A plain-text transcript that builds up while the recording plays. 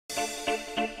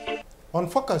On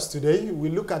Focus today, we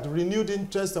look at renewed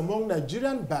interest among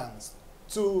Nigerian banks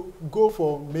to go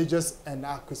for mergers and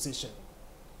acquisition.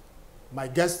 My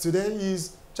guest today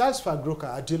is Charles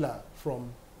Fakrogha, a dealer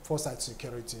from Foresight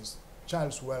Securities.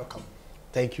 Charles, welcome.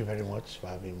 Thank you very much for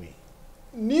having me.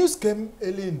 News came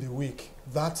early in the week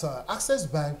that Access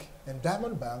Bank and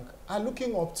Diamond Bank are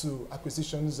looking up to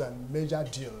acquisitions and major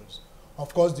deals.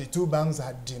 Of course, the two banks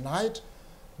had denied,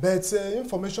 but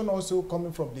information also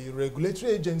coming from the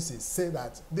regulatory agencies say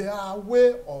that they are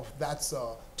aware of that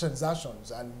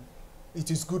transactions and it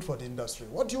is good for the industry.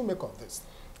 What do you make of this?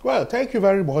 Well, thank you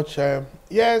very much.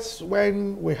 Yes,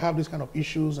 when we have these kind of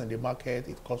issues in the market,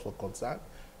 it calls for concern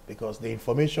because the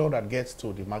information that gets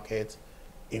to the market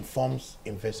informs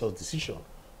investors' decision.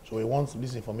 So we want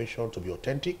this information to be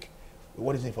authentic. We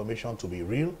want this information to be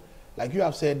real. Like you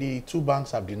have said, the two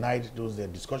banks have denied those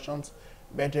discussions.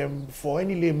 But for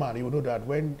any layman, you will know that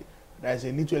when there's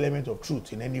a little element of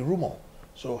truth in any rumor,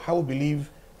 so I would believe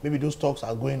maybe those talks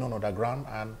are going on underground,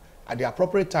 and at the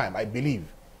appropriate time, I believe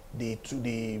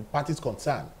the parties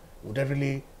concerned will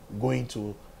definitely going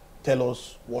to tell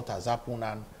us what has happened.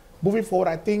 And moving forward,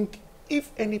 I think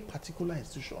if any particular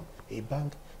institution, a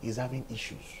bank, is having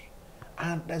issues,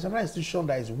 and there's another institution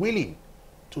that is willing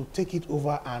to take it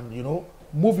over and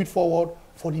move it forward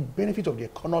for the benefit of the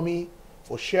economy,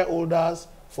 for shareholders,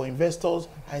 for investors,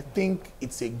 I think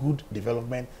it's a good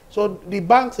development. So the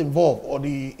banks involved or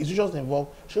the institutions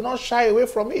involved should not shy away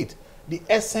from it. The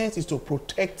essence is to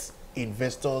protect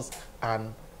investors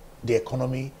and the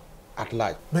economy at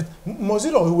large. But must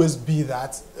it always be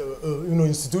that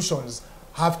institutions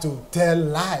have to tell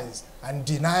lies and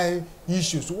deny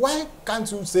issues? Why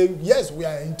can't you say, yes, we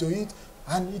are into it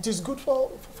and it is good for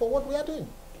what we are doing?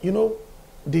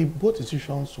 Both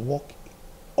institutions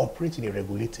operate in a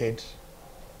regulated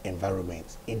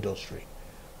environment, industry.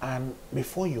 And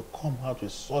before you come out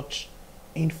with such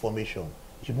information,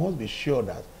 you must be sure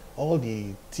that all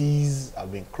the T's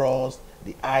have been crossed,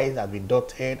 the I's have been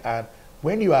dotted, and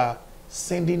when you are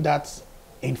sending that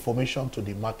information to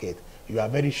the market, you are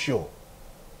very sure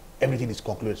everything is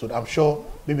concluded. So I'm sure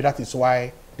maybe that is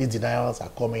why these denials are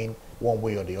coming one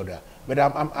way or the other. But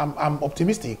I'm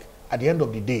optimistic at the end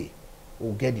of the day,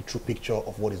 we'll get the true picture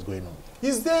of what is going on.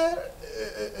 Is there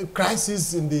a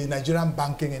crisis in the Nigerian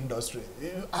banking industry?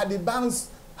 Are the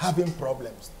banks having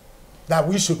problems that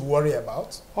we should worry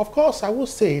about? Of course, I will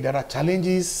say there are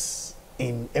challenges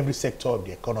in every sector of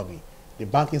the economy. The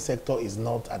banking sector is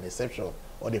not an exception,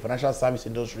 or the financial service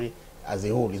industry as a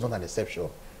whole is not an exception.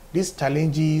 These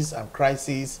challenges and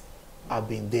crises have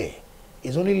been there.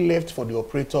 It's only left for the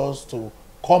operators to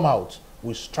come out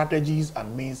with strategies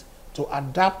and means to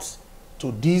adapt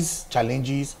to these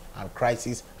challenges and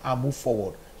crises and move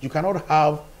forward. You cannot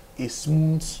have a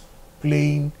smooth,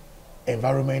 plain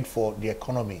environment for the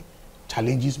economy.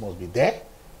 Challenges must be there,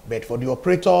 but for the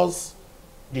operators,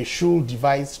 they should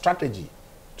devise strategy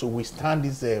to withstand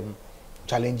these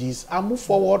challenges and move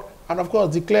forward, and of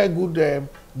course declare good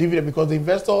dividend, because the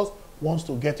investors wants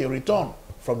to get a return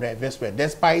from their investment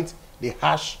despite the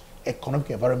harsh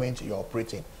economic environment you're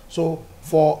operating. So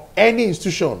for any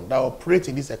institution that operates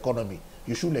in this economy,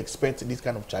 you should expect these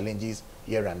kind of challenges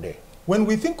here and there. When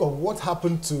we think of what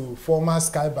happened to former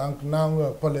Skybank,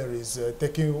 now Polaris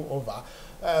taking over,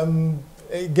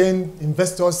 again,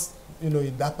 investors,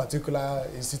 in that particular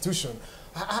institution,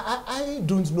 I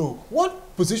don't know.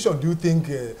 What position do you think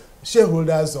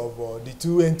shareholders of the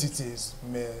two entities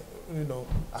may,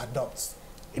 adopt?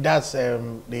 That's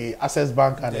the Access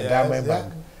Bank and the Diamond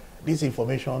Bank. This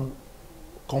information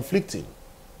conflicting,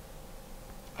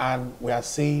 and we are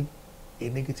seeing a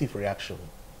negative reaction.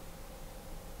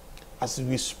 As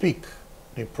we speak,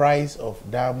 the price of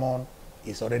diamond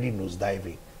is already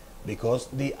nosediving because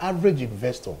the average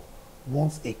investor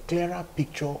wants a clearer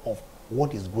picture of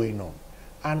what is going on.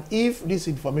 And if this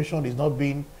information is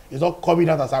not coming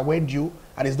out as I went you,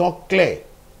 and it's not clear,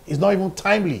 it's not even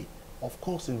timely, of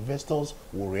course investors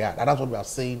will react. And that's what we are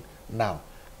saying now.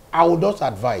 I would just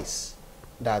advise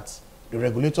that the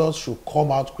regulators should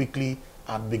come out quickly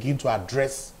and begin to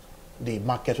address the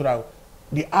market so that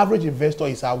the average investor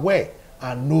is aware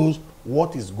and knows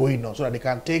what is going on so that they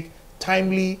can take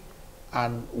timely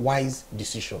and wise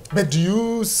decisions. But do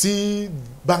you see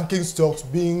banking stocks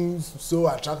being so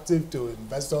attractive to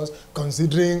investors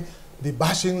considering the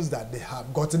bashings that they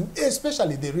have gotten,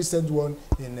 especially the recent one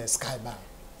in Skybank?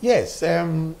 Yes,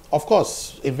 of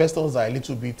course, investors are a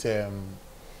little bit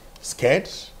scared.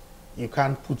 You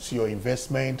can't put your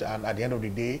investment, and at the end of the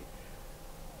day,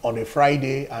 on a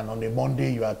Friday and on a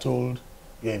Monday, you are told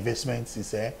your investment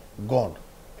is gone.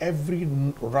 Every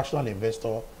rational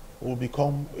investor will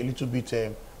become a little bit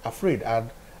afraid. And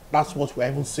That's what we're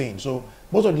even saying. So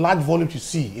most of the large volumes you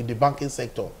see in the banking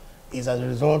sector is as a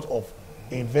result of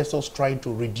investors trying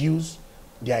to reduce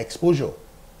their exposure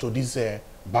to this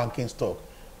banking stock.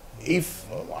 If,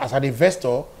 as an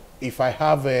investor, if I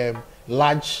have a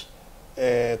large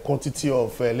quantity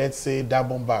of, let's say,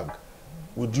 Diamond Bank,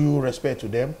 with due respect to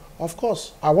them, of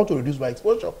course, I want to reduce my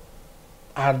exposure.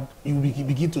 And you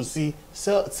begin to see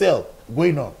sell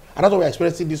going on. And that's what we're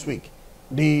experiencing this week.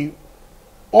 The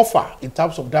offer in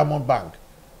terms of Diamond Bank,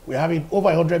 we're having over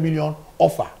 100 million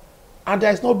offer. And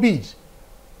there is no bid.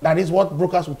 That is what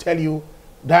brokers will tell you.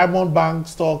 Diamond Bank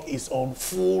stock is on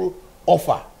full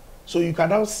offer. So you can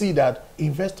now see that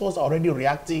investors are already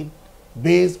reacting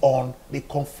based on the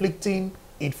conflicting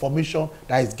information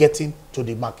that is getting to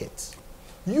the market.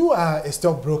 You are a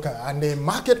stockbroker and a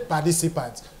market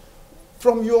participant.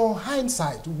 From your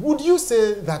hindsight, would you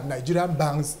say that Nigerian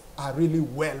banks are really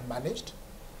well managed?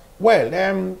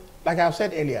 Well, like I've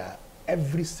said earlier,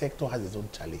 every sector has its own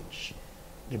challenge.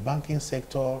 The banking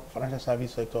sector, financial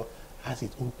service sector has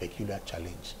its own peculiar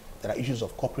challenge. There are issues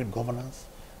of corporate governance.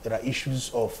 There are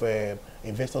issues of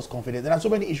investors' confidence. There are so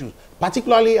many issues.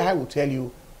 Particularly, I will tell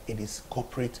you, it is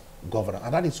corporate governance.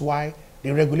 And that is why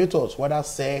the regulators, whether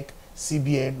SEC,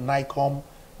 CBN, NICOM,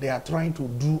 they are trying to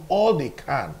do all they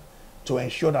can to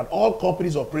ensure that all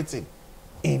companies operating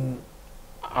in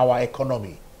our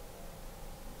economy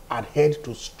adhere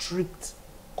to strict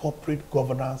corporate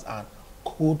governance and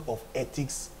code of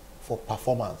ethics for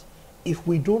performance. If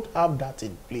we don't have that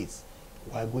in place,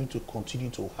 we are going to continue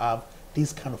to have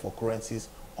these kind of occurrences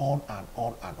on and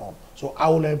on and on. So I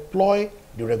will employ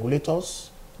the regulators,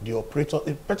 the operators,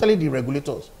 especially the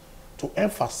regulators, to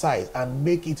emphasize and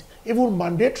make it even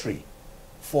mandatory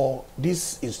for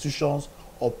these institutions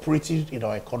operating in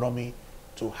our economy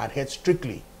to adhere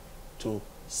strictly to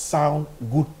sound,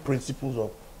 good principles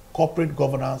of corporate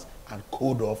governance and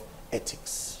code of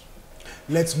ethics.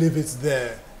 Let's leave it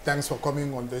there. Thanks for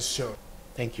coming on this show.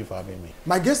 Thank you for having me.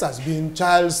 My guest has been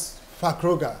Charles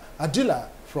Fakrogha, a dealer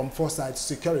from Foresight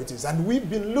Securities, and we've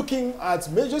been looking at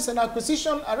mergers and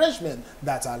acquisition arrangements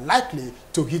that are likely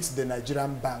to hit the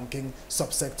Nigerian banking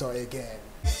subsector again.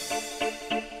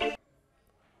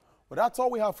 Well, that's all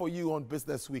we have for you on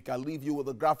Business Week. I'll leave you with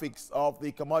the graphics of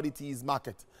the commodities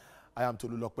market. I am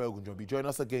Tolulokpe Ogunjobi. Join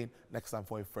us again next time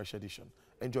for a fresh edition.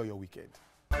 Enjoy your weekend.